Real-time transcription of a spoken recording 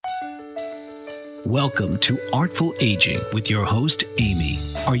Welcome to Artful Aging with your host, Amy.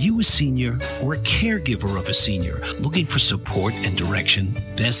 Are you a senior or a caregiver of a senior looking for support and direction?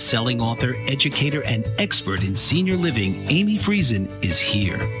 Best-selling author, educator, and expert in senior living, Amy Friesen is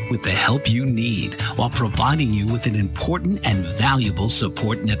here with the help you need while providing you with an important and valuable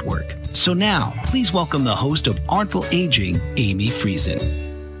support network. So now, please welcome the host of Artful Aging, Amy Friesen.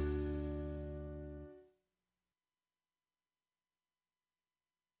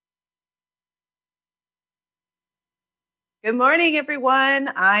 Good morning, everyone.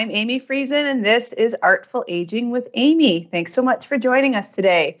 I'm Amy Friesen, and this is Artful Aging with Amy. Thanks so much for joining us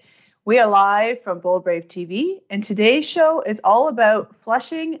today. We are live from Bold Brave TV, and today's show is all about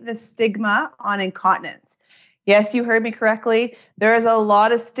flushing the stigma on incontinence. Yes, you heard me correctly. There is a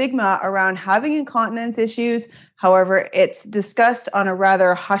lot of stigma around having incontinence issues. However, it's discussed on a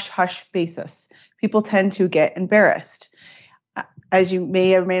rather hush-hush basis. People tend to get embarrassed. As you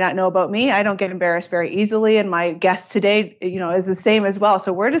may or may not know about me, I don't get embarrassed very easily, and my guest today, is the same as well.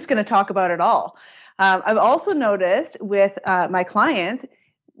 So we're just going to talk about it all. I've also noticed with my clients,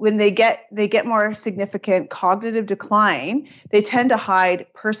 when they get more significant cognitive decline, they tend to hide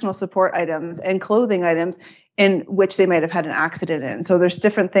personal support items and clothing items in which they might have had an accident in. So there's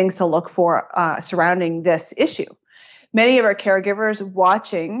different things to look for surrounding this issue. Many of our caregivers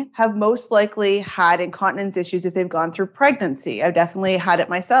watching have most likely had incontinence issues if they've gone through pregnancy. I've definitely had it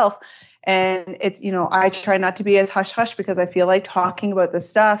myself. And it's, I try not to be as hush-hush because I feel like talking about this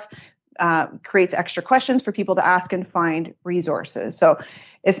stuff creates extra questions for people to ask and find resources. So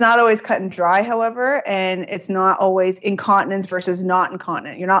it's not always cut and dry, however, and it's not always incontinence versus not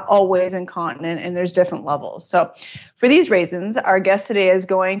incontinent. You're not always incontinent, and there's different levels. So for these reasons, our guest today is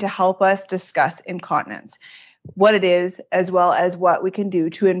going to help us discuss incontinence, what it is, as well as what we can do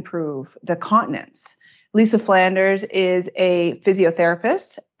to improve the continence. Lisa Flanders is a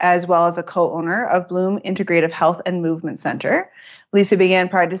physiotherapist, as well as a co-owner of Bloom Integrative Health and Movement Center. Lisa began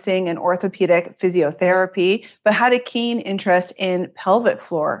practicing in orthopedic physiotherapy, but had a keen interest in pelvic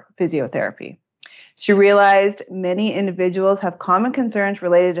floor physiotherapy. She realized many individuals have common concerns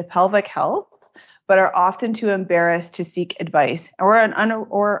related to pelvic health, but are often too embarrassed to seek advice or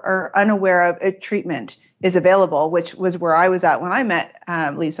are unaware of a treatment is available, which was where I was at when I met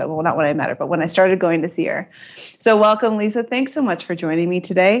Lisa. Well, not when I met her, but when I started going to see her. So welcome, Lisa. Thanks so much for joining me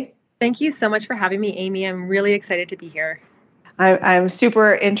today. Thank you so much for having me, Amy. I'm really excited to be here. I'm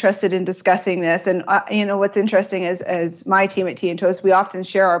super interested in discussing this. And, what's interesting is, as my team at Tea and Toast, we often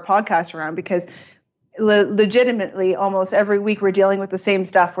share our podcast around because legitimately almost every week we're dealing with the same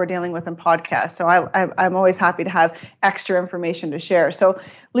stuff we're dealing with in podcasts. So I'm always happy to have extra information to share. So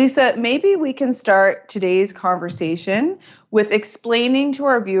Lisa, maybe we can start today's conversation with explaining to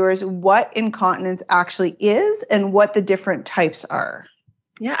our viewers what incontinence actually is and what the different types are.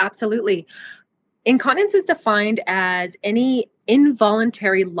 Yeah, absolutely. Incontinence is defined as any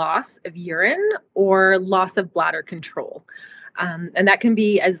involuntary loss of urine or loss of bladder control. And that can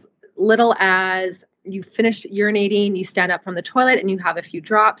be as little as you finish urinating, you stand up from the toilet and you have a few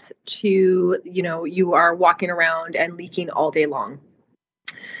drops to, you are walking around and leaking all day long.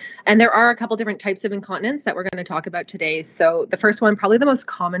 And there are a couple different types of incontinence that we're going to talk about today. So the first one, probably the most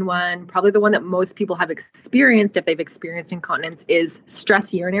common one, probably the one that most people have experienced if they've experienced incontinence, is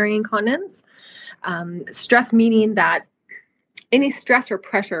stress urinary incontinence. Stress meaning that any stress or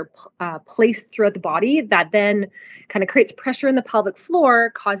pressure placed throughout the body that then kind of creates pressure in the pelvic floor,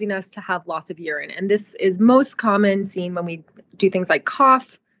 causing us to have loss of urine. And this is most common seen when we do things like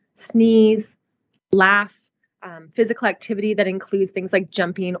cough, sneeze, laugh, physical activity that includes things like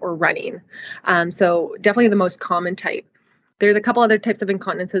jumping or running. So definitely the most common type. There's a couple other types of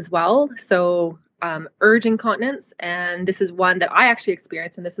incontinence as well. So urge incontinence, and this is one that I actually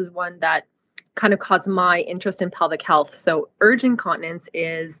experienced, and this is one that kind of caused my interest in pelvic health. So urge incontinence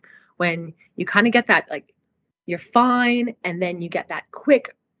is when you kind of get that, like, you're fine, and then you get that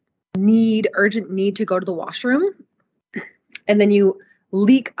quick urgent need to go to the washroom. And then you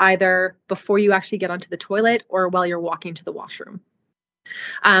leak either before you actually get onto the toilet or while you're walking to the washroom.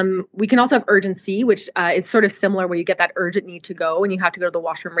 We can also have urgency, which is sort of similar, where you get that urgent need to go and you have to go to the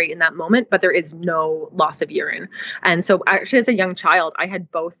washroom right in that moment, but there is no loss of urine. And so actually as a young child, I had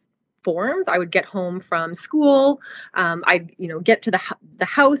both forms. I would get home from school. I'd, get to the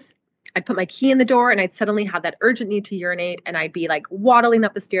house. I'd put my key in the door and I'd suddenly have that urgent need to urinate, and I'd be like waddling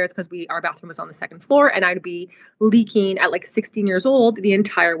up the stairs because our bathroom was on the second floor, and I'd be leaking at like 16 years old the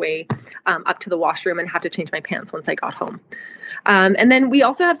entire way up to the washroom and have to change my pants once I got home. And then we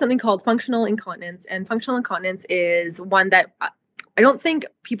also have something called functional incontinence, and functional incontinence is one that I don't think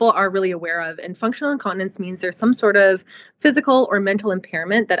people are really aware of. And functional incontinence means there's some sort of physical or mental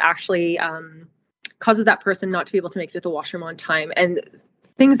impairment that actually causes that person not to be able to make it to the washroom on time. And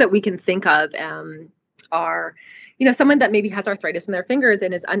things that we can think of are, someone that maybe has arthritis in their fingers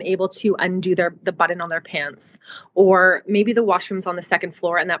and is unable to undo the button on their pants, or maybe the washroom's on the second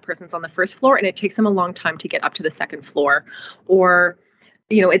floor and that person's on the first floor and it takes them a long time to get up to the second floor, or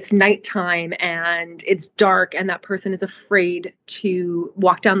it's nighttime and it's dark and that person is afraid to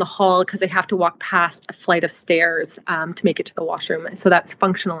walk down the hall because they have to walk past a flight of stairs to make it to the washroom. So that's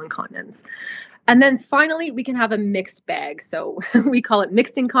functional incontinence. And then finally, we can have a mixed bag. So we call it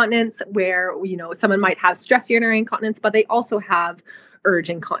mixed incontinence, where, someone might have stress urinary incontinence, but they also have urge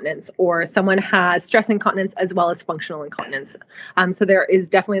incontinence, or someone has stress incontinence as well as functional incontinence. So there is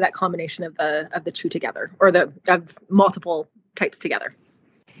definitely that combination of the two together, or of multiple types together.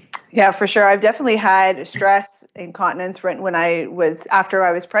 Yeah, for sure. I've definitely had stress incontinence after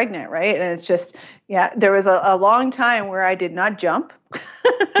I was pregnant, right? And it's just, there was a long time where I did not jump.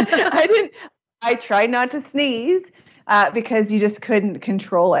 I tried not to sneeze because you just couldn't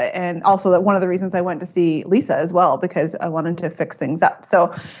control it. And also that one of the reasons I went to see Lisa as well, because I wanted to fix things up.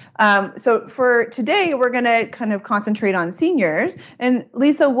 So for today, we're going to kind of concentrate on seniors. And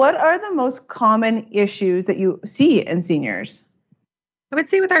Lisa, what are the most common issues that you see in seniors? I would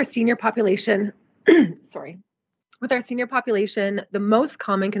say with our senior population, the most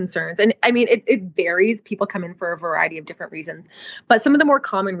common concerns, and I mean, it varies. People come in for a variety of different reasons, but some of the more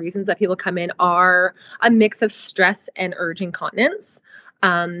common reasons that people come in are a mix of stress and urge incontinence.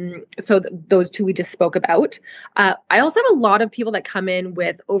 Those two we just spoke about. I also have a lot of people that come in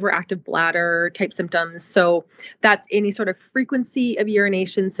with overactive bladder type symptoms. So that's any sort of frequency of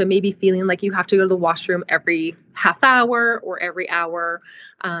urination. So maybe feeling like you have to go to the washroom every half hour or every hour.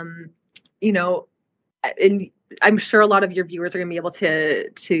 And I'm sure a lot of your viewers are going to be able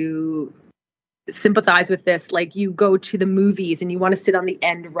to sympathize with this. Like, you go to the movies and you want to sit on the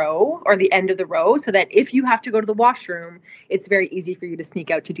end row or the end of the row so that if you have to go to the washroom, it's very easy for you to sneak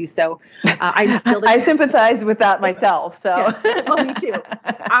out to do so. I sympathize with that myself. So yeah. Well, me too.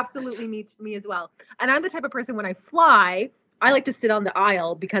 Absolutely me as well. And I'm the type of person, when I fly, I like to sit on the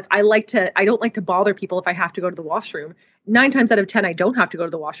aisle because I don't like to bother people if I have to go to the washroom. 9 times out of 10, I don't have to go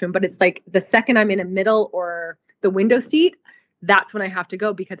to the washroom, but it's like the second I'm in a middle or the window seat, that's when I have to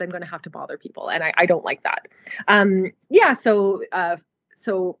go because I'm going to have to bother people. And I don't like that.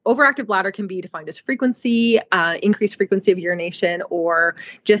 So overactive bladder can be defined as frequency, increased frequency of urination, or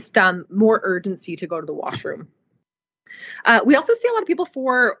just more urgency to go to the washroom. We also see a lot of people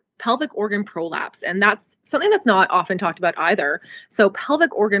for pelvic organ prolapse, and that's something that's not often talked about either. So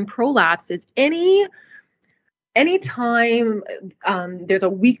pelvic organ prolapse is anytime there's a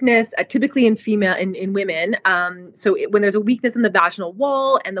weakness, typically in women. When there's a weakness in the vaginal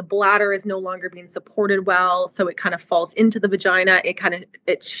wall and the bladder is no longer being supported well, so it kind of falls into the vagina, it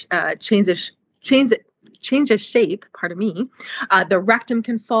changes shape, pardon me. The rectum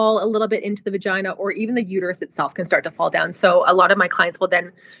can fall a little bit into the vagina, or even the uterus itself can start to fall down. So a lot of my clients will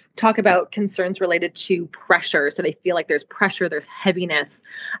then talk about concerns related to pressure. So they feel like there's pressure, there's heaviness.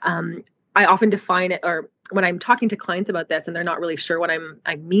 I often define it, or when I'm talking to clients about this and they're not really sure what I'm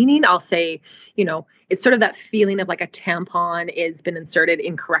meaning, I'll say, it's sort of that feeling of like a tampon has been inserted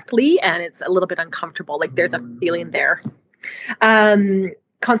incorrectly and it's a little bit uncomfortable. Like there's a feeling there.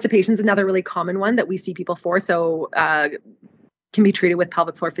 Constipation is another really common one that we see people for. So can be treated with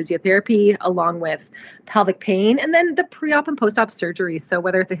pelvic floor physiotherapy along with pelvic pain, and then the pre-op and post-op surgeries. So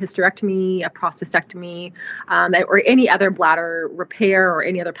whether it's a hysterectomy, a prostatectomy, or any other bladder repair or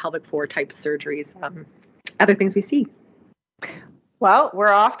any other pelvic floor type surgeries, other things we see. Well,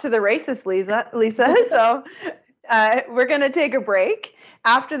 we're off to the races, Lisa. So we're going to take a break.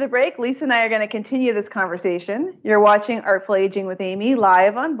 After the break, Lisa and I are going to continue this conversation. You're watching Artful Aging with Amy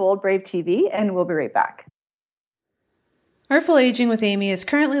live on Bold Brave TV, and we'll be right back. Artful Aging with Amy is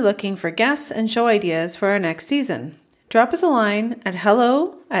currently looking for guests and show ideas for our next season. Drop us a line at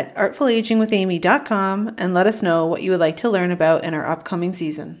hello@artfulagingwithamy.com and let us know what you would like to learn about in our upcoming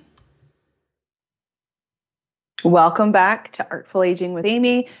season. Welcome back to Artful Aging with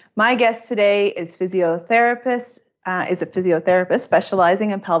Amy. My guest today is a physiotherapist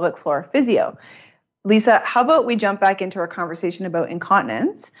specializing in pelvic floor physio. Lisa, how about we jump back into our conversation about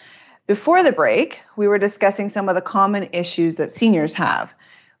incontinence? Before the break, we were discussing some of the common issues that seniors have.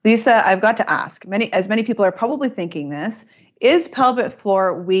 Lisa, I've got to ask, as many people are probably thinking this, is pelvic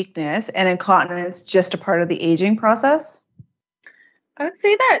floor weakness and incontinence just a part of the aging process? I would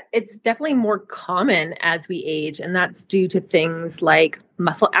say that it's definitely more common as we age, and that's due to things like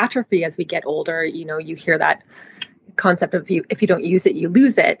muscle atrophy as we get older. You hear that concept of if you don't use it, you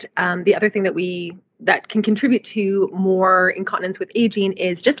lose it. The other thing that we that can contribute to more incontinence with aging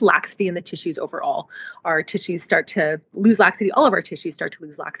is just laxity in the tissues overall. Our tissues start to lose laxity. All of our tissues start to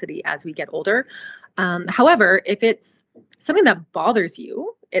lose laxity as we get older. However, if it's something that bothers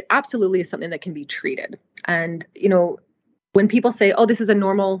you, it absolutely is something that can be treated. And, when people say, oh, this is a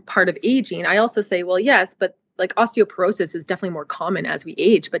normal part of aging, I also say, well, yes, but like osteoporosis is definitely more common as we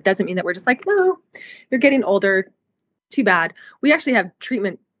age, but doesn't mean that we're just like, no, you're getting older, too bad. We actually have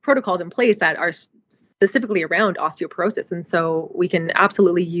treatment protocols in place that are specifically around osteoporosis. And so we can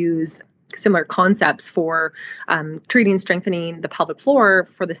absolutely use similar concepts for treating, strengthening the pelvic floor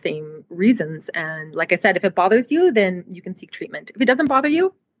for the same reasons. And like I said, if it bothers you, then you can seek treatment. If it doesn't bother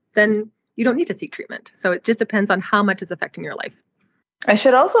you, then you don't need to seek treatment. So it just depends on how much is affecting your life. I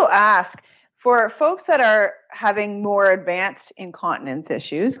should also ask, for folks that are having more advanced incontinence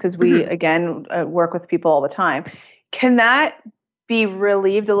issues, because we, again, work with people all the time, can that be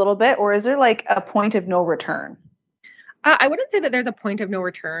relieved a little bit, or is there like a point of no return? I wouldn't say that there's a point of no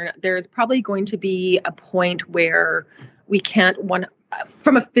return. There's probably going to be a point where we can't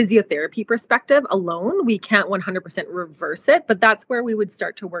from a physiotherapy perspective alone, we can't 100% reverse it, but that's where we would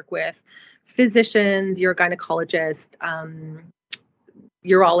start to work with physicians, your gynecologist,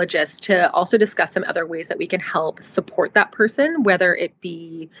 urologist, to also discuss some other ways that we can help support that person, whether it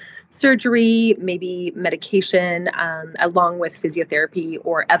be surgery, maybe medication, along with physiotherapy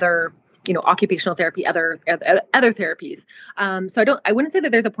or other, occupational therapy, other therapies. So I wouldn't say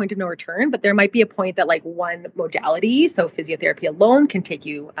that there's a point of no return, but there might be a point that like one modality, so physiotherapy alone, can take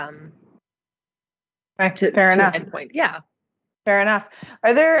you to an endpoint. Yeah. Fair enough.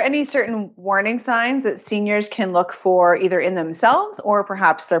 Are there any certain warning signs that seniors can look for either in themselves or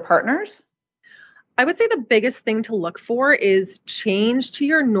perhaps their partners? I would say the biggest thing to look for is change to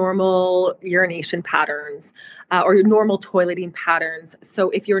your normal urination patterns or your normal toileting patterns.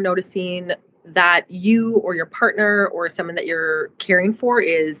 So if you're noticing that you or your partner or someone that you're caring for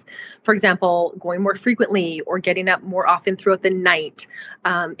is, for example, going more frequently or getting up more often throughout the night,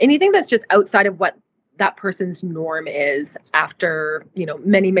 anything that's just outside of what that person's norm is after,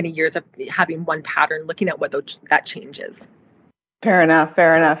 many, many years of having one pattern, looking at what that changes. Fair enough.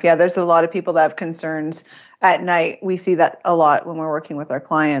 Yeah, there's a lot of people that have concerns at night. We see that a lot when we're working with our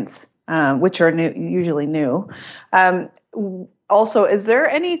clients, which are usually new. Also, is there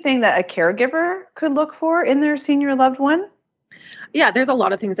anything that a caregiver could look for in their senior loved one? Yeah, there's a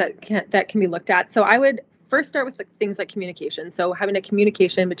lot of things that can be looked at. So I would first start with things like communication. So having a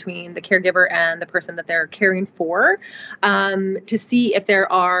communication between the caregiver and the person that they're caring for, to see if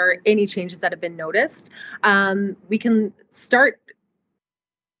there are any changes that have been noticed. We can start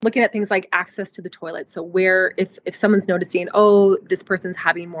looking at things like access to the toilet. So where, if someone's noticing, oh, this person's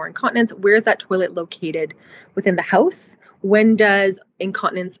having more incontinence, where is that toilet located within the house? When does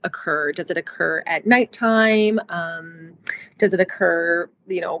incontinence occur? Does it occur at nighttime? Does it occur,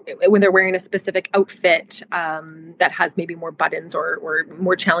 when they're wearing a specific outfit that has maybe more buttons or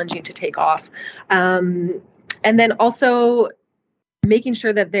more challenging to take off? And then also making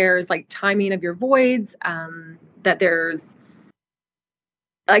sure that there's like timing of your voids, that there's,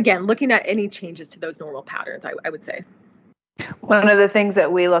 again, looking at any changes to those normal patterns, I would say. One of the things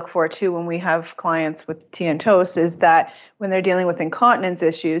that we look for too when we have clients with tea and toast is that when they're dealing with incontinence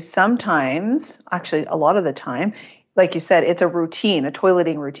issues, sometimes, actually a lot of the time, like you said, it's a routine, a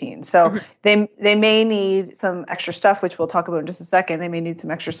toileting routine. So they may need some extra stuff, which we'll talk about in just a second. They may need some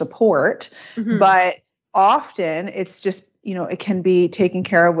extra support, but often it's just, it can be taken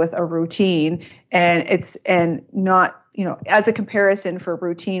care of with a routine, and not, as a comparison for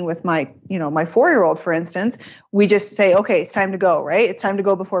routine with my 4-year-old, for instance, we just say, okay, it's time to go, right? It's time to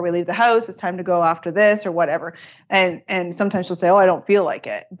go before we leave the house. It's time to go after this or whatever. And sometimes she'll say, oh, I don't feel like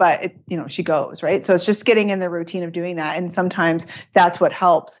it, but she goes, right? So it's just getting in the routine of doing that. And sometimes that's what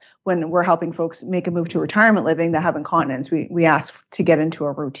helps when we're helping folks make a move to retirement living that have incontinence. We ask to get into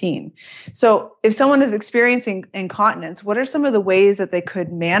a routine. So if someone is experiencing incontinence, what are some of the ways that they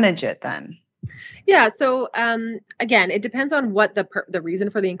could manage it then? Yeah. So, again, it depends on what the reason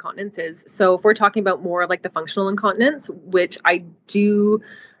for the incontinence is. So if we're talking about more of like the functional incontinence, which I do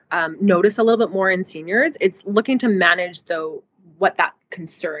notice a little bit more in seniors, it's looking to manage what that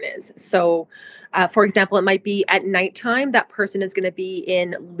concern is. So, for example, it might be at nighttime, that person is going to be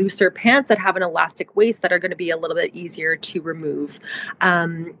in looser pants that have an elastic waist that are going to be a little bit easier to remove.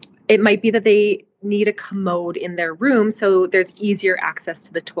 It might be that they need a commode in their room so there's easier access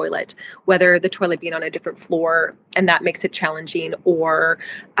to the toilet, whether the toilet being on a different floor and that makes it challenging, or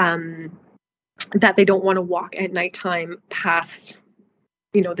that they don't want to walk at nighttime past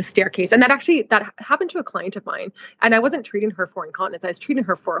the staircase. And that happened to a client of mine. And I wasn't treating her for incontinence. I was treating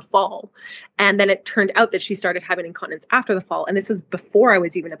her for a fall. And then it turned out that she started having incontinence after the fall. And this was before I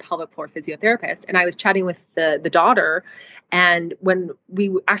was even a pelvic floor physiotherapist. And I was chatting with the daughter. And when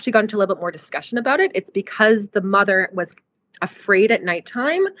we actually got into a little bit more discussion about it, it's because the mother was afraid at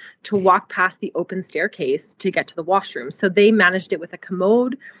nighttime to walk past the open staircase to get to the washroom. So they managed it with a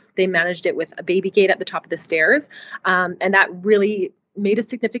commode. They managed it with a baby gate at the top of the stairs. And that really made a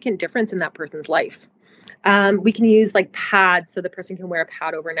significant difference in that person's life. We can use like pads, so the person can wear a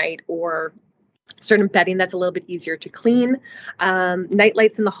pad overnight, or certain bedding that's a little bit easier to clean. Night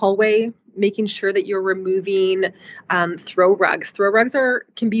lights in the hallway, making sure that you're removing throw rugs. Throw rugs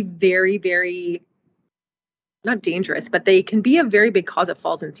can be very, very not dangerous, but they can be a very big cause of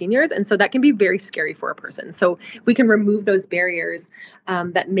falls in seniors. And so that can be very scary for a person. So we can remove those barriers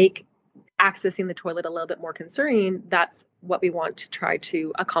that make accessing the toilet a little bit more concerning. That's what we want to try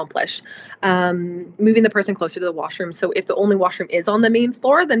to accomplish. Moving the person closer to the washroom. So if the only washroom is on the main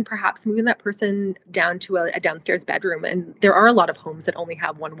floor, then perhaps moving that person down to a downstairs bedroom. And there are a lot of homes that only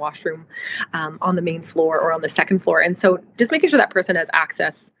have one washroom on the main floor or on the second floor. And so just making sure that person has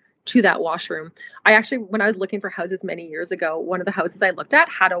access to that washroom. I actually, when I was looking for houses many years ago, one of the houses I looked at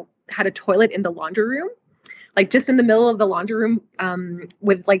had a toilet in the laundry room, like just in the middle of the laundry room,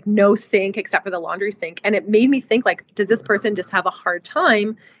 with like no sink except for the laundry sink. And it made me think, like, does this person just have a hard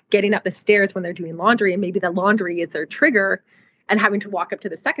time getting up the stairs when they're doing laundry? And maybe the laundry is their trigger, and having to walk up to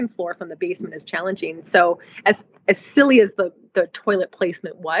the second floor from the basement is challenging. So as silly as the toilet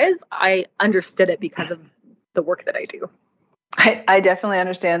placement was, I understood it because of the work that I do. I definitely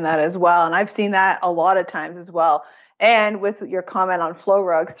understand that as well. And I've seen that a lot of times as well. And with your comment on throw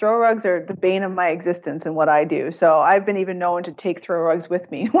rugs are the bane of my existence in what I do. So I've been even known to take throw rugs with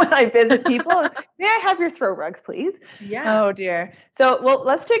me when I visit people. May I have your throw rugs, please? Yeah. Oh, dear. So, well,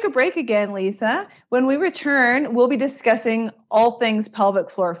 let's take a break again, Lisa. When we return, we'll be discussing all things pelvic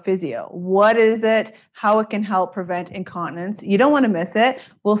floor physio. What is it? How it can help prevent incontinence? You don't want to miss it.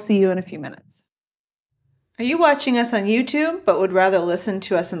 We'll see you in a few minutes. Are you watching us on YouTube but would rather listen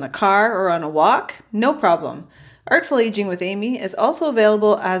to us in the car or on a walk? No problem. Artful Aging with Amy is also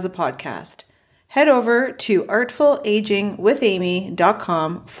available as a podcast. Head over to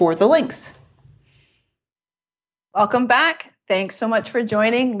artfulagingwithamy.com for the links. Welcome back. Thanks so much for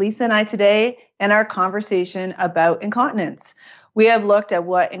joining Lisa and I today in our conversation about incontinence. We have looked at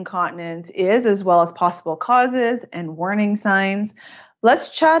what incontinence is, as well as possible causes and warning signs. Let's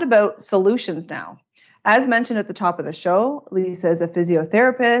chat about solutions now. As mentioned at the top of the show, Lisa is a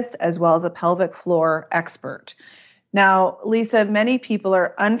physiotherapist as well as a pelvic floor expert. Now, Lisa, many people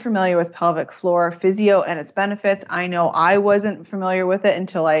are unfamiliar with pelvic floor physio and its benefits. I know I wasn't familiar with it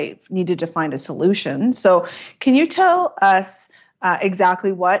until I needed to find a solution. So can you tell us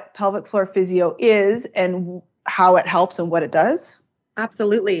exactly what pelvic floor physio is and how it helps and what it does?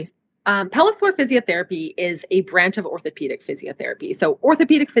 Absolutely. Pelvic floor physiotherapy is a branch of orthopedic physiotherapy. So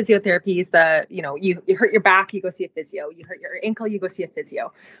orthopedic physiotherapy is you hurt your back, you go see a physio. You hurt your ankle, you go see a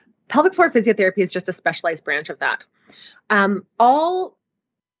physio. Pelvic floor physiotherapy is just a specialized branch of that. All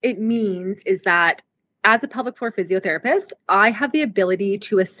it means is that as a pelvic floor physiotherapist, I have the ability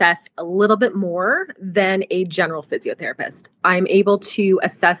to assess a little bit more than a general physiotherapist. I'm able to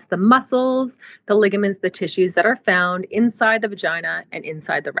assess the muscles, the ligaments, the tissues that are found inside the vagina and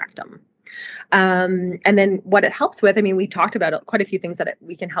inside the rectum. And then what it helps with, we talked about quite a few things that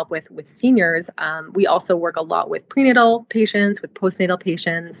we can help with seniors. We also work a lot with prenatal patients, with postnatal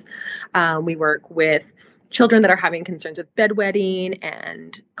patients. We work with children that are having concerns with bedwetting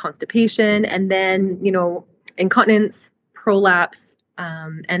and constipation, and then, incontinence, prolapse,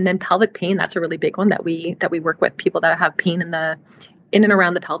 and then pelvic pain. That's a really big one that we work with, people that have pain in and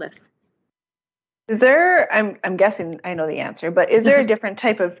around the pelvis. Is there, I'm guessing I know the answer, but is there a different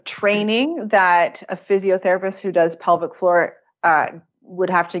type of training that a physiotherapist who does pelvic floor would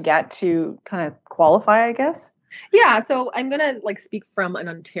have to get to kind of qualify, I guess? Yeah, so I'm going to speak from an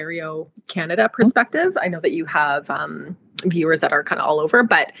Ontario, Canada perspective. I know that you have viewers that are kind of all over,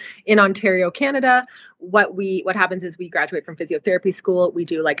 but in Ontario, Canada, what happens is we graduate from physiotherapy school. We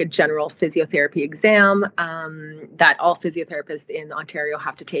do a general physiotherapy exam that all physiotherapists in Ontario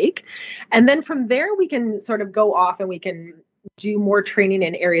have to take. And then from there, we can sort of go off and we can do more training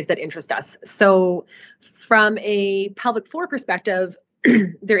in areas that interest us. So from a pelvic floor perspective,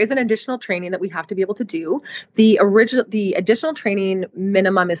 there is an additional training that we have to be able to do. The additional training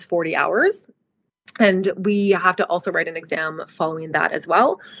minimum is 40 hours. And we have to also write an exam following that as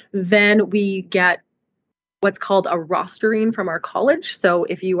well. Then we get what's called a rostering from our college. So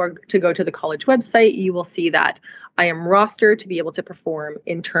if you are to go to the college website, you will see that I am rostered to be able to perform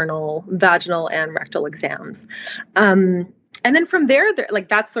internal, vaginal, and rectal exams. And then from there, like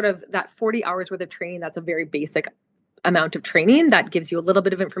that's sort of that 40 hours worth of training. That's a very basic amount of training that gives you a little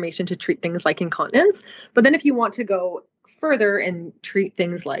bit of information to treat things like incontinence. But then if you want to go further and treat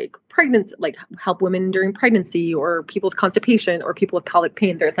things like pregnancy, like help women during pregnancy or people with constipation or people with pelvic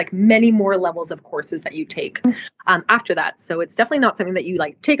pain, there's like many more levels of courses that you take after that. So it's definitely not something that you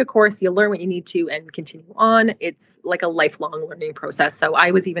like take a course, you learn what you need to and continue on. It's like a lifelong learning process. So I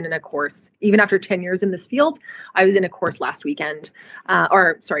was even in a course, even after 10 years in this field, I was in a course last weekend,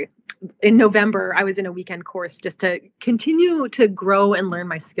 in November, I was in a weekend course just to continue to grow and learn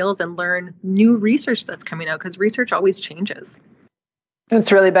my skills and learn new research that's coming out, because research always changes.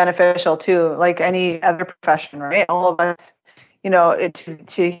 It's really beneficial too, like any other profession, right? All of us,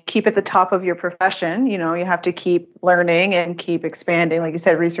 to keep at the top of your profession, you have to keep learning and keep expanding. Like you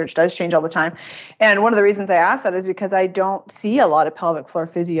said, research does change all the time. And one of the reasons I asked that is because I don't see a lot of pelvic floor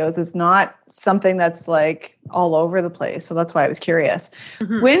physios. It's not something that's like all over the place. So that's why I was curious.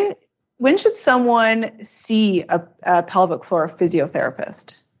 Mm-hmm. When should someone see a pelvic floor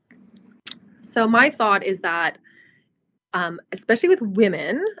physiotherapist? So my thought is that, especially with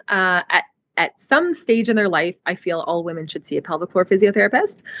women, at some stage in their life, I feel all women should see a pelvic floor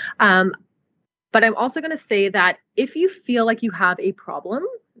physiotherapist. But I'm also going to say that if you feel like you have a problem,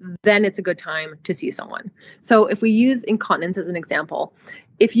 then it's a good time to see someone. So if we use incontinence as an example,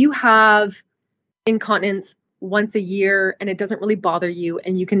 if you have incontinence once a year and it doesn't really bother you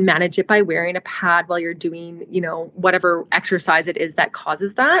and you can manage it by wearing a pad while you're doing, whatever exercise it is that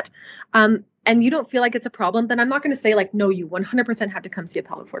causes that, and you don't feel like it's a problem, then I'm not going to say like, no, you 100% have to come see a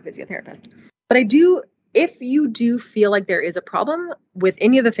pelvic floor physiotherapist. But if you do feel like there is a problem with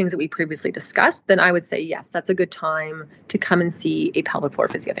any of the things that we previously discussed, then I would say, yes, that's a good time to come and see a pelvic floor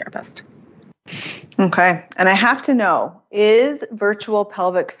physiotherapist. Okay. And I have to know, is virtual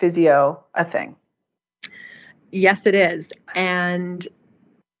pelvic physio a thing? Yes, it is. And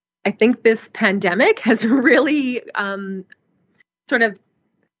I think this pandemic has really sort of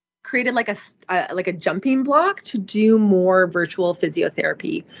created like a jumping block to do more virtual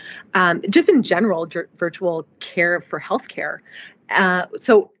physiotherapy, just in general, virtual care for healthcare.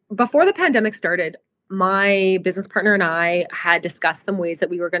 So before the pandemic started, my business partner and I had discussed some ways that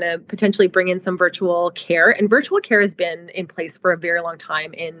we were going to potentially bring in some virtual care. And virtual care has been in place for a very long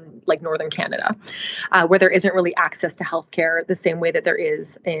time in like Northern Canada, where there isn't really access to healthcare the same way that there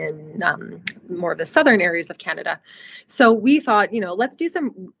is in more of the southern areas of Canada. So we thought,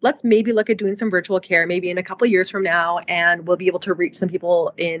 let's maybe look at doing some virtual care, maybe in a couple of years from now, and we'll be able to reach some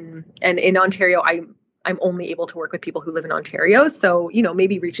people in Ontario. I'm only able to work with people who live in Ontario. So,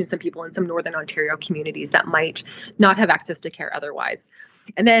 maybe reaching some people in some Northern Ontario communities that might not have access to care otherwise.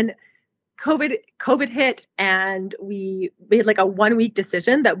 And then COVID hit and we made like a 1-week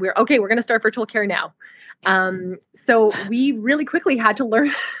decision that we're going to start virtual care now. So we really quickly had to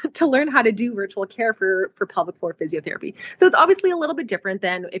learn how to do virtual care for pelvic floor physiotherapy. So it's obviously a little bit different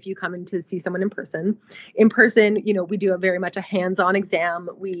than if you come in to see someone in person. In person, we do very much a hands-on exam.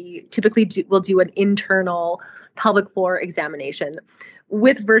 We typically will do an internal pelvic floor examination.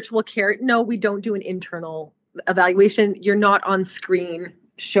 With virtual care, no, we don't do an internal evaluation. You're not on screen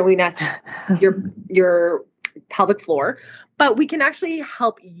showing us your pelvic floor, but we can actually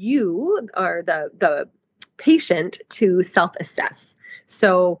help you or the patient to self-assess.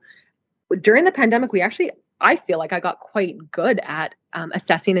 So during the pandemic, I feel like I got quite good at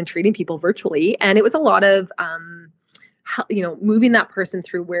assessing and treating people virtually. And it was a lot of, moving that person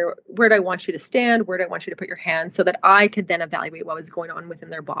through where do I want you to stand? Where do I want you to put your hands so that I could then evaluate what was going on within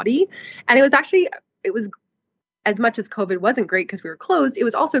their body. And it was as much as COVID wasn't great because we were closed, it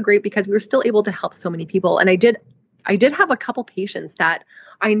was also great because we were still able to help so many people. And I did have a couple patients that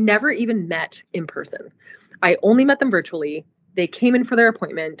I never even met in person. I only met them virtually. They came in for their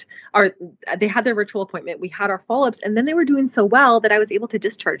appointment, or they had their virtual appointment. We had our follow-ups, and then they were doing so well that I was able to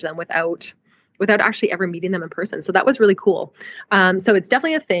discharge them without actually ever meeting them in person. So that was really cool. So it's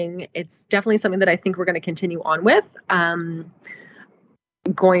definitely a thing. It's definitely something that I think we're going to continue on with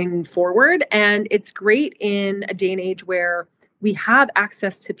going forward. And it's great in a day and age where we have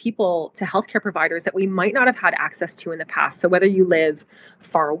access to people, to healthcare providers that we might not have had access to in the past. So whether you live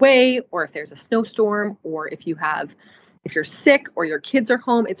far away, or if there's a snowstorm, or if you're sick or your kids are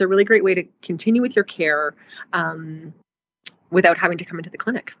home, it's a really great way to continue with your care without having to come into the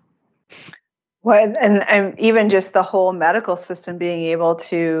clinic. Well, and even just the whole medical system being able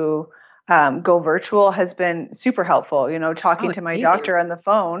to go virtual has been super helpful. Talking to my doctor on the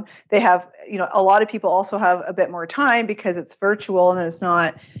phone, they have, a lot of people also have a bit more time because it's virtual and it's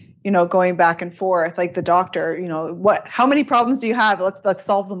not, going back and forth like the doctor, how many problems do you have? Let's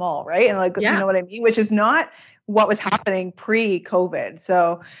solve them all. Right. And you know what I mean? Which is not what was happening pre-COVID.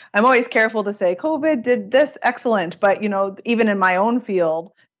 So I'm always careful to say COVID did this excellent, but even in my own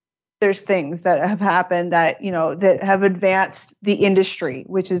field, there's things that have happened that, that have advanced the industry,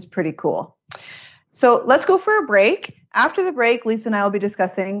 which is pretty cool. So let's go for a break. After the break, Lisa and I will be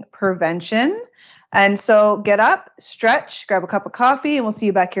discussing prevention. And so get up, stretch, grab a cup of coffee, and we'll see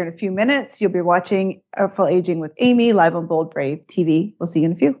you back here in a few minutes. You'll be watching Artful Aging with Amy live on Bold Brave TV. We'll see you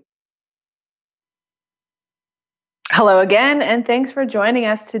in a few. Hello again, and thanks for joining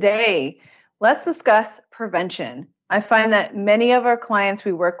us today. Let's discuss prevention. I find that many of our clients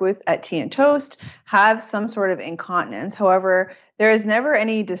we work with at Tea and Toast have some sort of incontinence. However, there is never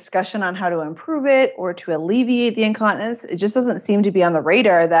any discussion on how to improve it or to alleviate the incontinence. It just doesn't seem to be on the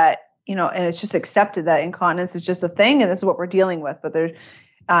radar that, and it's just accepted that incontinence is just a thing and this is what we're dealing with. But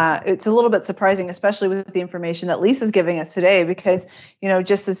it's a little bit surprising, especially with the information that Lisa's giving us today, because,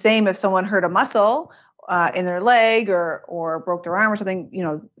 just the same if someone hurt a muscle in their leg or broke their arm or something,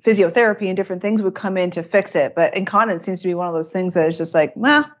 physiotherapy and different things would come in to fix it. But incontinence seems to be one of those things that is just like,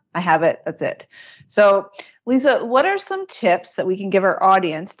 I have it. That's it. So Lisa, what are some tips that we can give our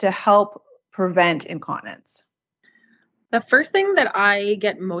audience to help prevent incontinence? The first thing that I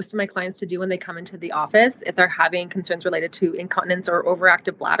get most of my clients to do when they come into the office, if they're having concerns related to incontinence or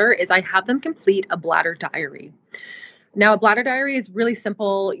overactive bladder, is I have them complete a bladder diary. Now, a bladder diary is really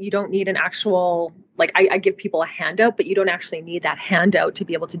simple. You don't need an actual, I give people a handout, but you don't actually need that handout to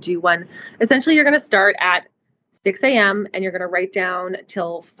be able to do one. Essentially, you're going to start at 6 a.m. and you're going to write down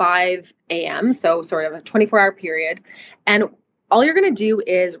till 5 a.m. So sort of a 24-hour period. And all you're going to do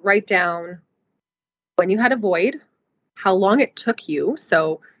is write down when you had a void, how long it took you.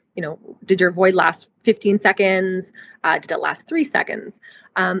 So, did your void last 15 seconds? Did it last 3 seconds?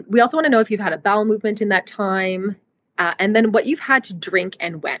 We also want to know if you've had a bowel movement in that time. And then what you've had to drink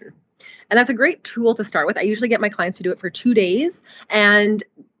and when. And that's a great tool to start with. I usually get my clients to do it for 2 days. And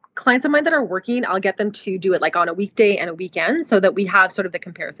clients of mine that are working, I'll get them to do it on a weekday and a weekend so that we have sort of the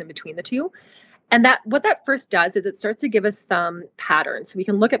comparison between the two. And what that first does is it starts to give us some patterns. So we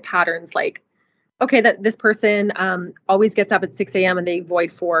can look at patterns like, okay, that this person always gets up at 6 a.m. and they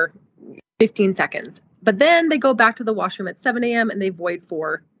void for 15 seconds. But then they go back to the washroom at 7 a.m. and they void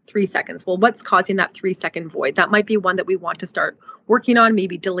for 3 seconds. Well, what's causing that 3-second void? That might be one that we want to start working on,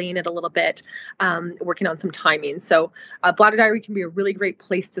 maybe delaying it a little bit, working on some timing. So a bladder diary can be a really great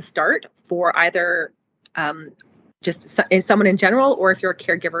place to start for either just someone in general, or if you're a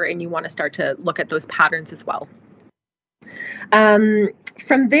caregiver and you want to start to look at those patterns as well.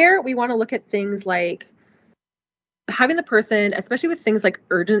 From there, we want to look at things like having the person, especially with things like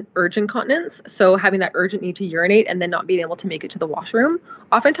urgent incontinence, so having that urgent need to urinate and then not being able to make it to the washroom.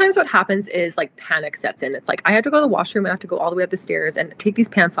 Oftentimes what happens is panic sets in. It's I have to go to the washroom and I have to go all the way up the stairs and take these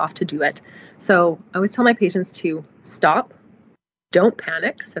pants off to do it. So I always tell my patients to stop, don't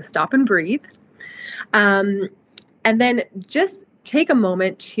panic. So stop and breathe. And then just take a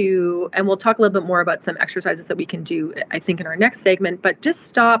moment to, and we'll talk a little bit more about some exercises that we can do, I think, in our next segment, but just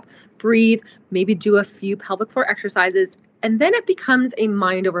stop, breathe, maybe do a few pelvic floor exercises, and then it becomes a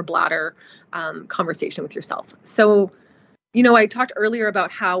mind over bladder conversation with yourself. So, I talked earlier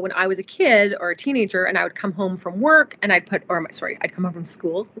about how when I was a kid or a teenager and I would come home from work and I'd come home from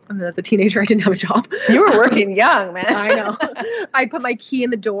school. And as a teenager, I didn't have a job. You were working young, man. I know. I'd put my key in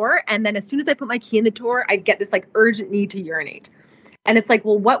the door. And then as soon as I put my key in the door, I'd get this urgent need to urinate. And it's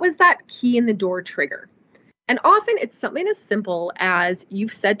well, what was that key in the door trigger? And often it's something as simple as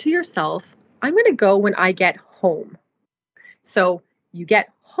you've said to yourself, I'm going to go when I get home. So you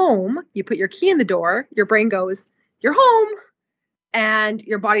get home, you put your key in the door, your brain goes, you're home. And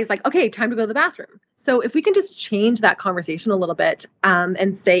your body's okay, time to go to the bathroom. So if we can just change that conversation a little bit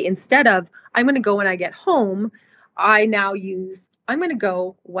and say, instead of I'm going to go when I get home, I now use I'm going to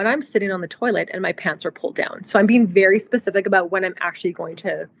go when I'm sitting on the toilet and my pants are pulled down. So I'm being very specific about when I'm actually going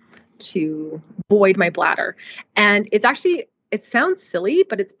to void my bladder. And it sounds silly,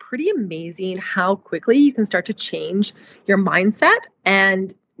 but it's pretty amazing how quickly you can start to change your mindset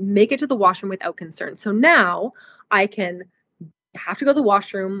and make it to the washroom without concern. So now I can have to go to the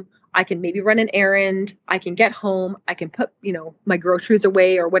washroom. I can maybe run an errand. I can get home. I can put, my groceries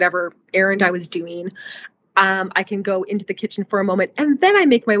away or whatever errand I was doing. I can go into the kitchen for a moment and then I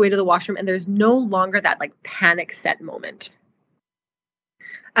make my way to the washroom and there's no longer that panic set moment.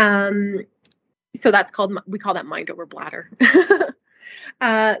 So we call that mind over bladder.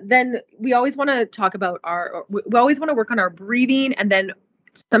 then we always want to talk about we always want to work on our breathing and then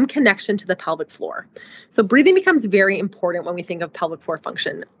some connection to the pelvic floor. So breathing becomes very important when we think of pelvic floor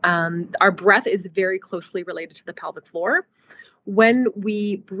function. Our breath is very closely related to the pelvic floor. When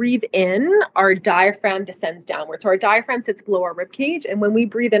we breathe in, our diaphragm descends downwards. So our diaphragm sits below our rib cage. And when we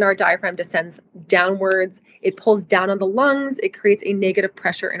breathe in, our diaphragm descends downwards. It pulls down on the lungs. It creates a negative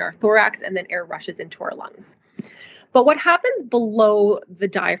pressure in our thorax, and then air rushes into our lungs. But what happens below the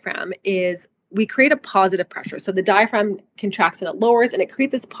diaphragm is we create a positive pressure. So the diaphragm contracts and it lowers, and it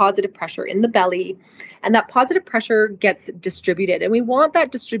creates this positive pressure in the belly. And that positive pressure gets distributed. And we want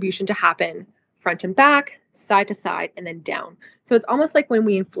that distribution to happen front and back, side to side, and then down. So it's almost like when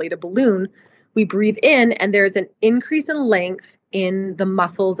we inflate a balloon, we breathe in and there's an increase in length in the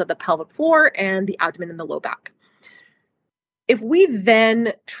muscles of the pelvic floor and the abdomen and the low back. If we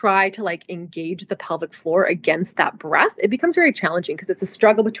then try to engage the pelvic floor against that breath, it becomes very challenging because it's a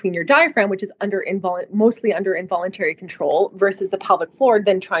struggle between your diaphragm, which is mostly under involuntary control, versus the pelvic floor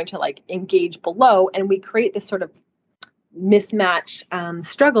then trying to engage below. And we create this sort of mismatch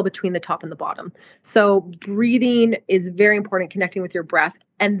struggle between the top and the bottom. So breathing is very important, connecting with your breath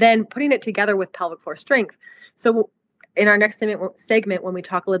and then putting it together with pelvic floor strength. So in our next segment, when we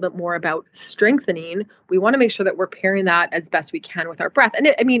talk a little bit more about strengthening, we want to make sure that we're pairing that as best we can with our breath. And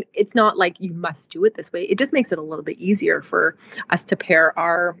it's not like you must do it this way. It just makes it a little bit easier for us to pair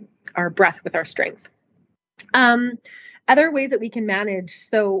our breath with our strength. Other ways that we can manage.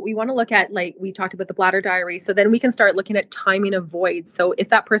 So we want to look at, we talked about the bladder diary. So then we can start looking at timing of voids. So if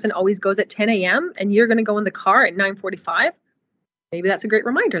that person always goes at 10 a.m. and you're going to go in the car at 9:45, maybe that's a great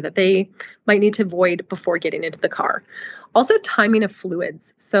reminder that they might need to void before getting into the car. Also, timing of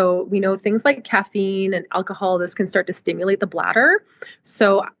fluids. So we know things like caffeine and alcohol, those can start to stimulate the bladder.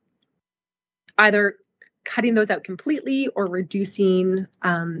 So either cutting those out completely or reducing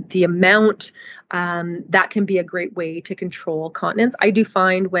the amount, that can be a great way to control continence. I do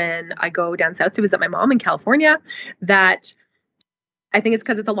find when I go down south to visit my mom in California that I think it's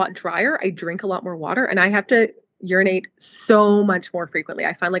because it's a lot drier. I drink a lot more water and I have to urinate so much more frequently.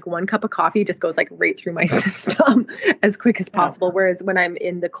 I find 1 cup of coffee just goes right through my system as quick as possible. Whereas when I'm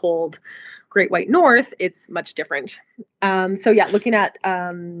in the cold Great White North, it's much different. Looking at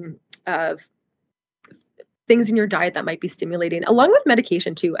things in your diet that might be stimulating, along with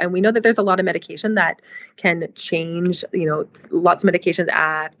medication too. And we know that there's a lot of medication that can change, lots of medications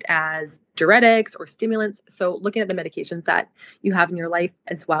act as diuretics or stimulants. So looking at the medications that you have in your life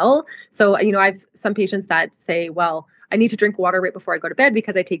as well. So, I've some patients that say, well, I need to drink water right before I go to bed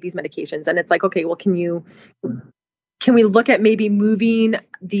because I take these medications. And it's okay, well, can we look at maybe moving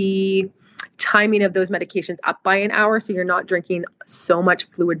the timing of those medications up by an hour so you're not drinking so much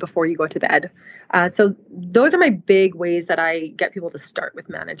fluid before you go to bed. So those are my big ways that I get people to start with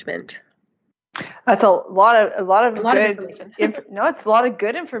management. That's a lot of good information. No, it's a lot of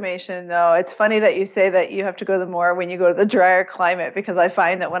good information though. It's funny that you say that you have to go more when you go to the drier climate, because I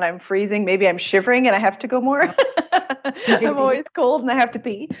find that when I'm freezing, maybe I'm shivering and I have to go more. I'm always cold and I have to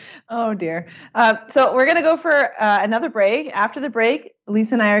pee. Oh dear. So we're going to go for another break. After the break,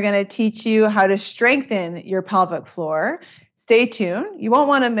 Lisa and I are going to teach you how to strengthen your pelvic floor. Stay tuned. You won't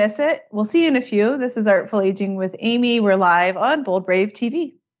want to miss it. We'll see you in a few. This is Artful Aging with Amy. We're live on Bold Brave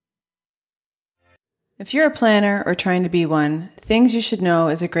TV. If you're a planner or trying to be one, Things You Should Know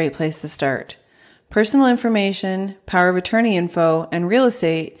is a great place to start. Personal information, power of attorney info, and real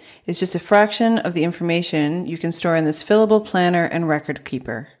estate is just a fraction of the information you can store in this fillable planner and record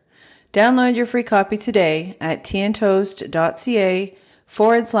keeper. Download your free copy today at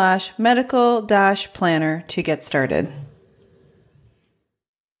teaandtoast.ca/medical-planner to get started.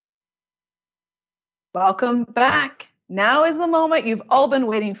 Welcome back. Now is the moment you've all been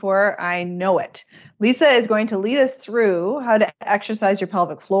waiting for. I know it. Lisa is going to lead us through how to exercise your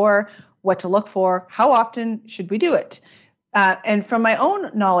pelvic floor, what to look for, how often should we do it. And from my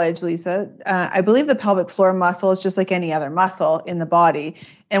own knowledge, Lisa, I believe the pelvic floor muscle is just like any other muscle in the body.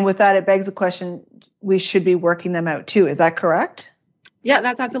 And with that, it begs the question, we should be working them out too. Is that correct? Yeah,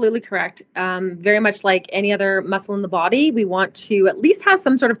 that's absolutely correct. Very much like any other muscle in the body, we want to at least have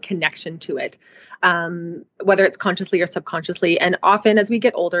some sort of connection to it, whether it's consciously or subconsciously. And often as we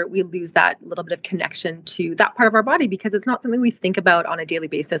get older, we lose that little bit of connection to that part of our body because it's not something we think about on a daily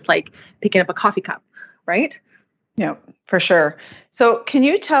basis, like picking up a coffee cup, right? Yeah, for sure. So can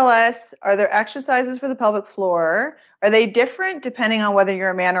you tell us, are there exercises for the pelvic floor? Are they different depending on whether you're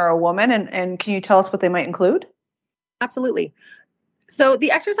a man or a woman? And can you tell us what they might include? Absolutely. So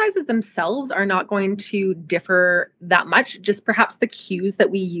the exercises themselves are not going to differ that much, just perhaps the cues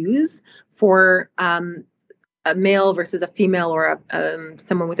that we use for a male versus a female, or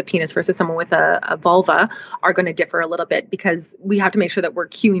someone with a penis versus someone with a vulva are going to differ a little bit, because we have to make sure that we're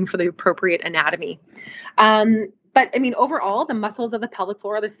cueing for the appropriate anatomy. But I mean, overall, the muscles of the pelvic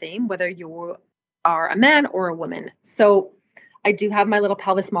floor are the same, whether you are a man or a woman. So I do have my little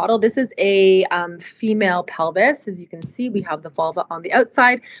pelvis model. This is a female pelvis. As you can see, we have the vulva on the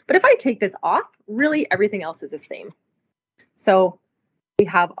outside. But if I take this off, really everything else is the same. So we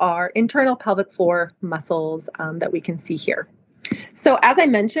have our internal pelvic floor muscles that we can see here. So as I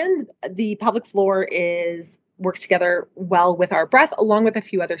mentioned, the pelvic floor works together well with our breath, along with a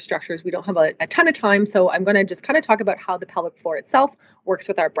few other structures. We don't have a ton of time, so I'm going to just kind of talk about how the pelvic floor itself works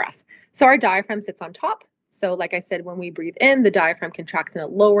with our breath. So our diaphragm sits on top. So like I said, when we breathe in, the diaphragm contracts and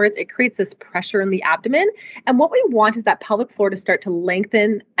it lowers. It creates this pressure in the abdomen. And what we want is that pelvic floor to start to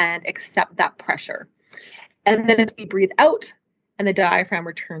lengthen and accept that pressure. And then as we breathe out, and the diaphragm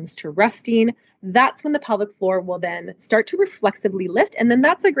returns to resting, that's when the pelvic floor will then start to reflexively lift. And then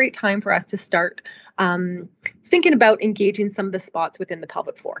that's a great time for us to start thinking about engaging some of the spots within the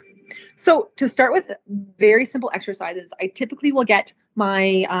pelvic floor. So to start with very simple exercises, I typically will get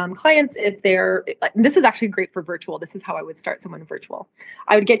my clients, if this is actually great for virtual. This is how I would start someone virtual.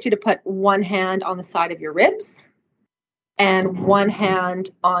 I would get you to put one hand on the side of your ribs and one hand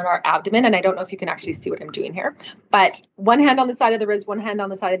on our abdomen. And I don't know if you can actually see what I'm doing here, but one hand on the side of the ribs, one hand on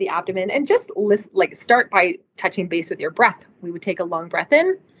the side of the abdomen, and just start by touching base with your breath. We would take a long breath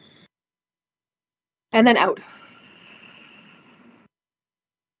in and then out.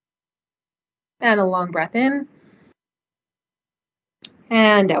 And a long breath in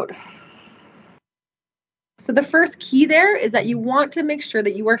and out. So the first key there is that you want to make sure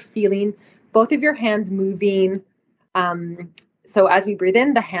that you are feeling both of your hands moving. So as we breathe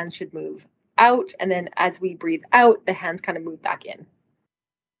in, the hands should move out. And then as we breathe out, the hands kind of move back in.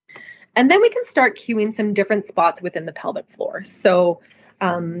 And then we can start cueing some different spots within the pelvic floor. So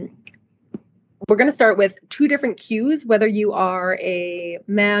we're going to start with two different cues, whether you are a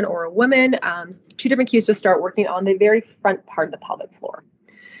man or a woman, two different cues to start working on the very front part of the pelvic floor.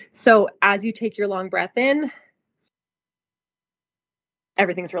 So as you take your long breath in,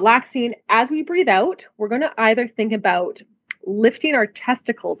 everything's relaxing. As we breathe out, we're going to either think about lifting our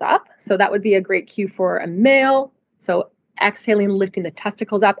testicles up. So that would be a great cue for a male. So exhaling, lifting the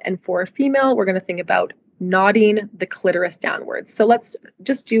testicles up. And for a female, we're going to think about nodding the clitoris downwards. So let's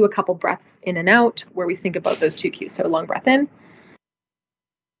just do a couple breaths in and out where we think about those two cues. So long breath in.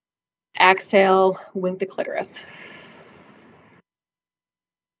 Exhale, wink the clitoris.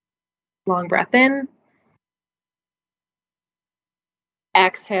 Long breath in.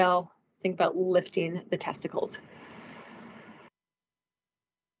 Exhale, think about lifting the testicles.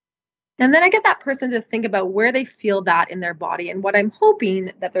 And then I get that person to think about where they feel that in their body. And what I'm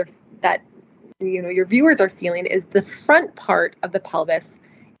hoping that your viewers are feeling is the front part of the pelvis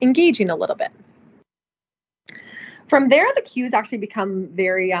engaging a little bit. From there, the cues actually become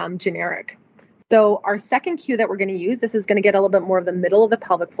very generic. So our second cue that we're going to use, this is going to get a little bit more of the middle of the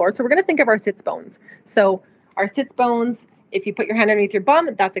pelvic floor. So we're going to think of our sits bones. So our sits bones, if you put your hand underneath your bum,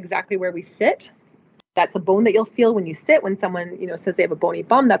 that's exactly where we sit. That's a bone that you'll feel when you sit. When someone, says they have a bony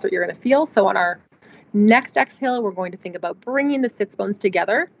bum, that's what you're going to feel. So on our next exhale, we're going to think about bringing the sits bones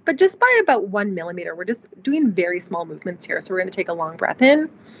together, but just by about 1 millimeter. We're just doing very small movements here. So we're going to take a long breath in.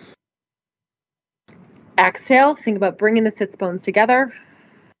 Exhale, think about bringing the sits bones together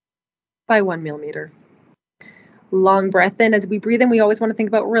by 1 millimeter. Long breath in. As we breathe in, we always want to think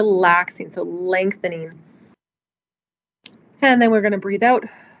about relaxing, so lengthening. And then we're going to breathe out.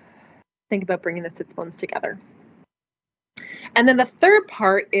 Think about bringing the sits bones together. And then the third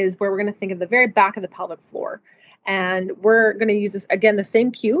part is where we're going to think of the very back of the pelvic floor. And we're going to use this, again, the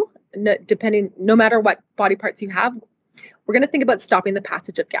same cue, no matter what body parts you have. We're going to think about stopping the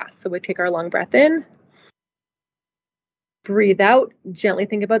passage of gas. So we take our long breath in, breathe out, gently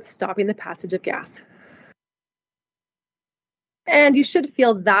think about stopping the passage of gas. And you should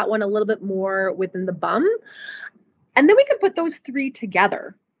feel that one a little bit more within the bum. And then we can put those three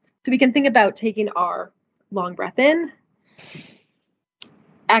together. So we can think about taking our long breath in,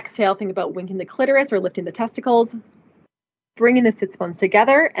 exhale, think about winking the clitoris or lifting the testicles, bringing the sits bones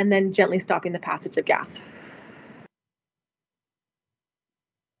together, and then gently stopping the passage of gas.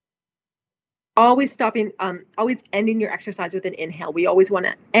 Always ending your exercise with an inhale. We always want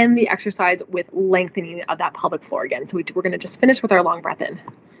to end the exercise with lengthening of that pelvic floor again. So we're going to just finish with our long breath in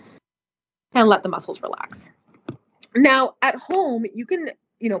and let the muscles relax. Now at home, you can,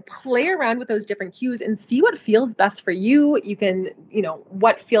 play around with those different cues and see what feels best for you. You can,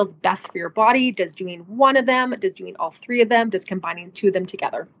 what feels best for your body. Does doing one of them, does doing all three of them, does combining two of them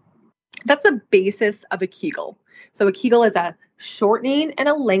together. That's the basis of a Kegel. So a Kegel is a shortening and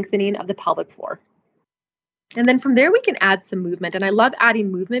a lengthening of the pelvic floor. And then from there, we can add some movement. And I love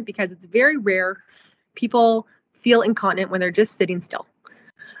adding movement because it's very rare people feel incontinent when they're just sitting still.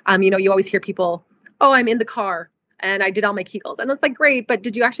 You always hear people, oh, I'm in the car and I did all my Kegels. And it's like, great, but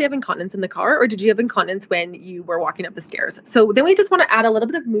did you actually have incontinence in the car, or did you have incontinence when you were walking up the stairs? So then we just want to add a little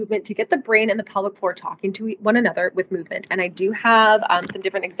bit of movement to get the brain and the pelvic floor talking to one another with movement. And I do have some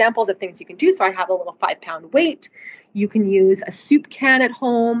different examples of things you can do. So I have a little 5-pound weight. You can use a soup can at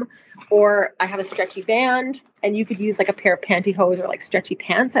home, or I have a stretchy band, and you could use like a pair of pantyhose or like stretchy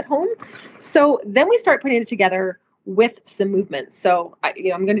pants at home. So then we start putting it together with some movement. So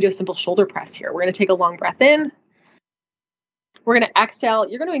I'm going to do a simple shoulder press here. We're going to take a long breath in. We're going to exhale.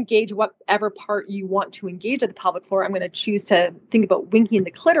 You're going to engage whatever part you want to engage at the pelvic floor. I'm going to choose to think about winking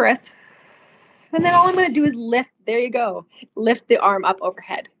the clitoris. And then all I'm going to do is lift. There you go. Lift the arm up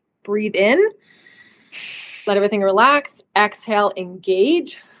overhead. Breathe in. Let everything relax. Exhale,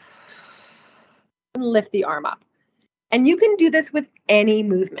 engage. And lift the arm up. And you can do this with any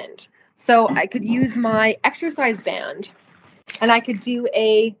movement. So I could use my exercise band, and I could do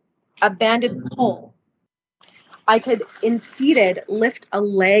a banded pull. I could, in seated, lift a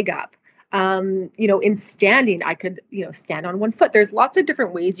leg up. In standing, I could, stand on one foot. There's lots of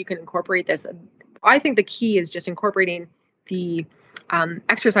different ways you can incorporate this. I think the key is just incorporating the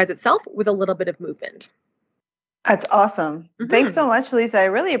exercise itself with a little bit of movement. That's awesome. Mm-hmm. Thanks so much, Lisa. I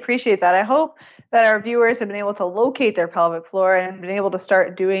really appreciate that. I hope that our viewers have been able to locate their pelvic floor and been able to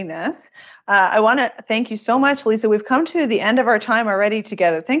start doing this. I want to thank you so much, Lisa. We've come to the end of our time already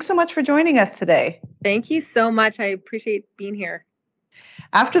together. Thanks so much for joining us today. Thank you so much. I appreciate being here.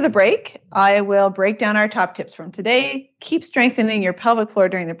 After the break, I will break down our top tips from today. Keep strengthening your pelvic floor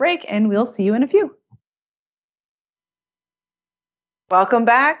during the break, and we'll see you in a few. Welcome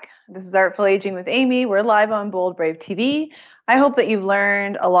back. This is Artful Aging with Amy. We're live on Bold Brave TV. I hope that you've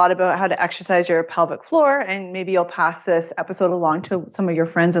learned a lot about how to exercise your pelvic floor, and maybe you'll pass this episode along to some of your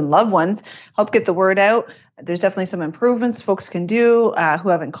friends and loved ones. Help get the word out. There's definitely some improvements folks can do who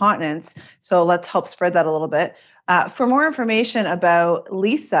have incontinence. So let's help spread that a little bit. For more information about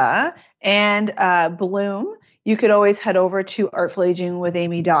Lisa and Bloom, you could always head over to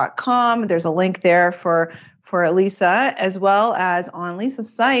artfulagingwithamy.com. There's a link there for Lisa, as well as on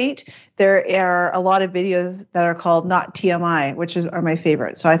Lisa's site, there are a lot of videos that are called Not TMI, which are my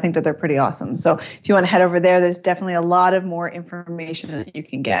favorite. So I think that they're pretty awesome. So if you want to head over there, there's definitely a lot of more information that you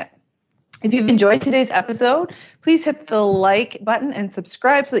can get. If you've enjoyed today's episode, please hit the like button and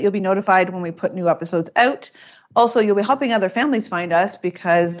subscribe so that you'll be notified when we put new episodes out. Also, you'll be helping other families find us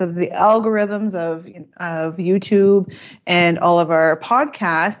because of the algorithms of YouTube and all of our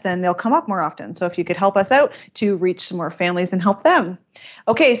podcasts, then they'll come up more often. So if you could help us out to reach some more families and help them.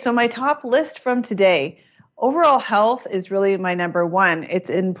 Okay, so my top list from today. Overall health is really my number one. It's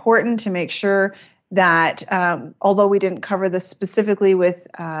important to make sure that although we didn't cover this specifically with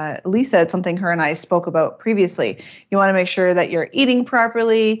Lisa, it's something her and I spoke about previously. You want to make sure that you're eating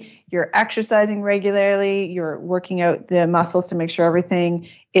properly, you're exercising regularly, you're working out the muscles to make sure everything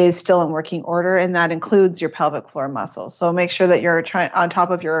is still in working order, and that includes your pelvic floor muscles. So make sure that you're on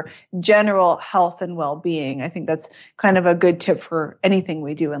top of your general health and well-being. I think that's kind of a good tip for anything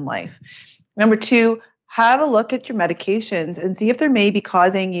we do in life. Number two, have a look at your medications and see if they may be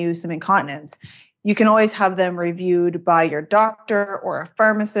causing you some incontinence. You can always have them reviewed by your doctor or a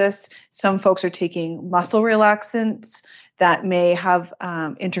pharmacist. Some folks are taking muscle relaxants that may have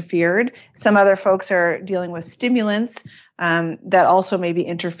interfered. Some other folks are dealing with stimulants that also may be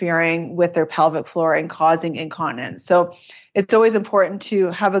interfering with their pelvic floor and causing incontinence. So it's always important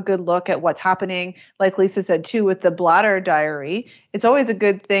to have a good look at what's happening. Like Lisa said, too, with the bladder diary, it's always a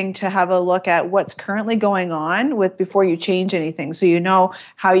good thing to have a look at what's currently going on before you change anything, so you know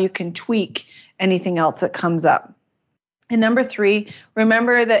how you can tweak anything else that comes up. And number three,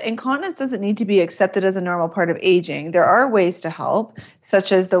 remember that incontinence doesn't need to be accepted as a normal part of aging. There are ways to help,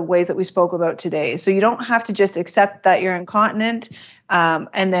 such as the ways that we spoke about today. So you don't have to just accept that you're incontinent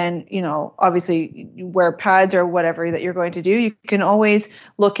and then, obviously wear pads or whatever that you're going to do. You can always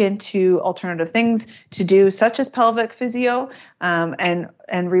look into alternative things to do, such as pelvic physio, and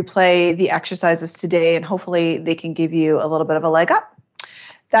replay the exercises today, and hopefully they can give you a little bit of a leg up.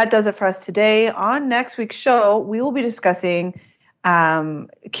 That does it for us today. On next week's show, we will be discussing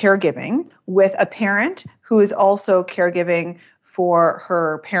caregiving with a parent who is also caregiving for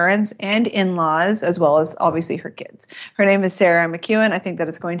her parents and in-laws, as well as obviously her kids. Her name is Sarah McEwen. I think that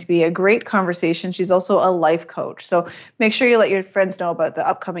it's going to be a great conversation. She's also a life coach. So make sure you let your friends know about the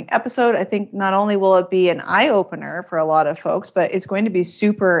upcoming episode. I think not only will it be an eye-opener for a lot of folks, but it's going to be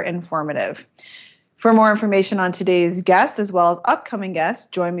super informative. For more information on today's guest, as well as upcoming guests,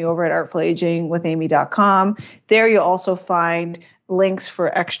 join me over at artfulagingwithamy.com. There you'll also find links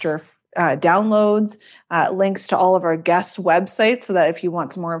for extra downloads, links to all of our guests' websites, so that if you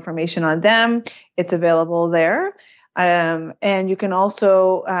want some more information on them, it's available there. And you can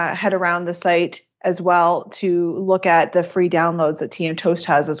also head around the site as well to look at the free downloads that TM Toast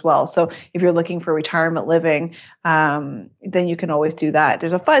has as well. So if you're looking for retirement living, then you can always do that.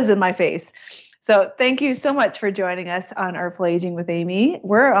 There's a fuzz in my face. So thank you so much for joining us on Artful Aging with Amy.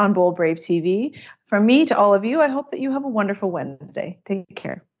 We're on Bold Brave TV. From me to all of you, I hope that you have a wonderful Wednesday. Take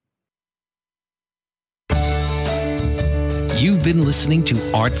care. You've been listening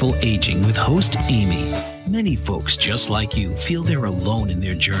to Artful Aging with host Amy. Many folks just like you feel they're alone in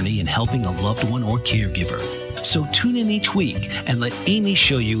their journey in helping a loved one or caregiver. So tune in each week and let Amy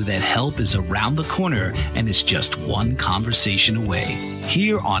show you that help is around the corner and is just one conversation away.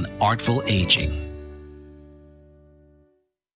 Here on Artful Aging.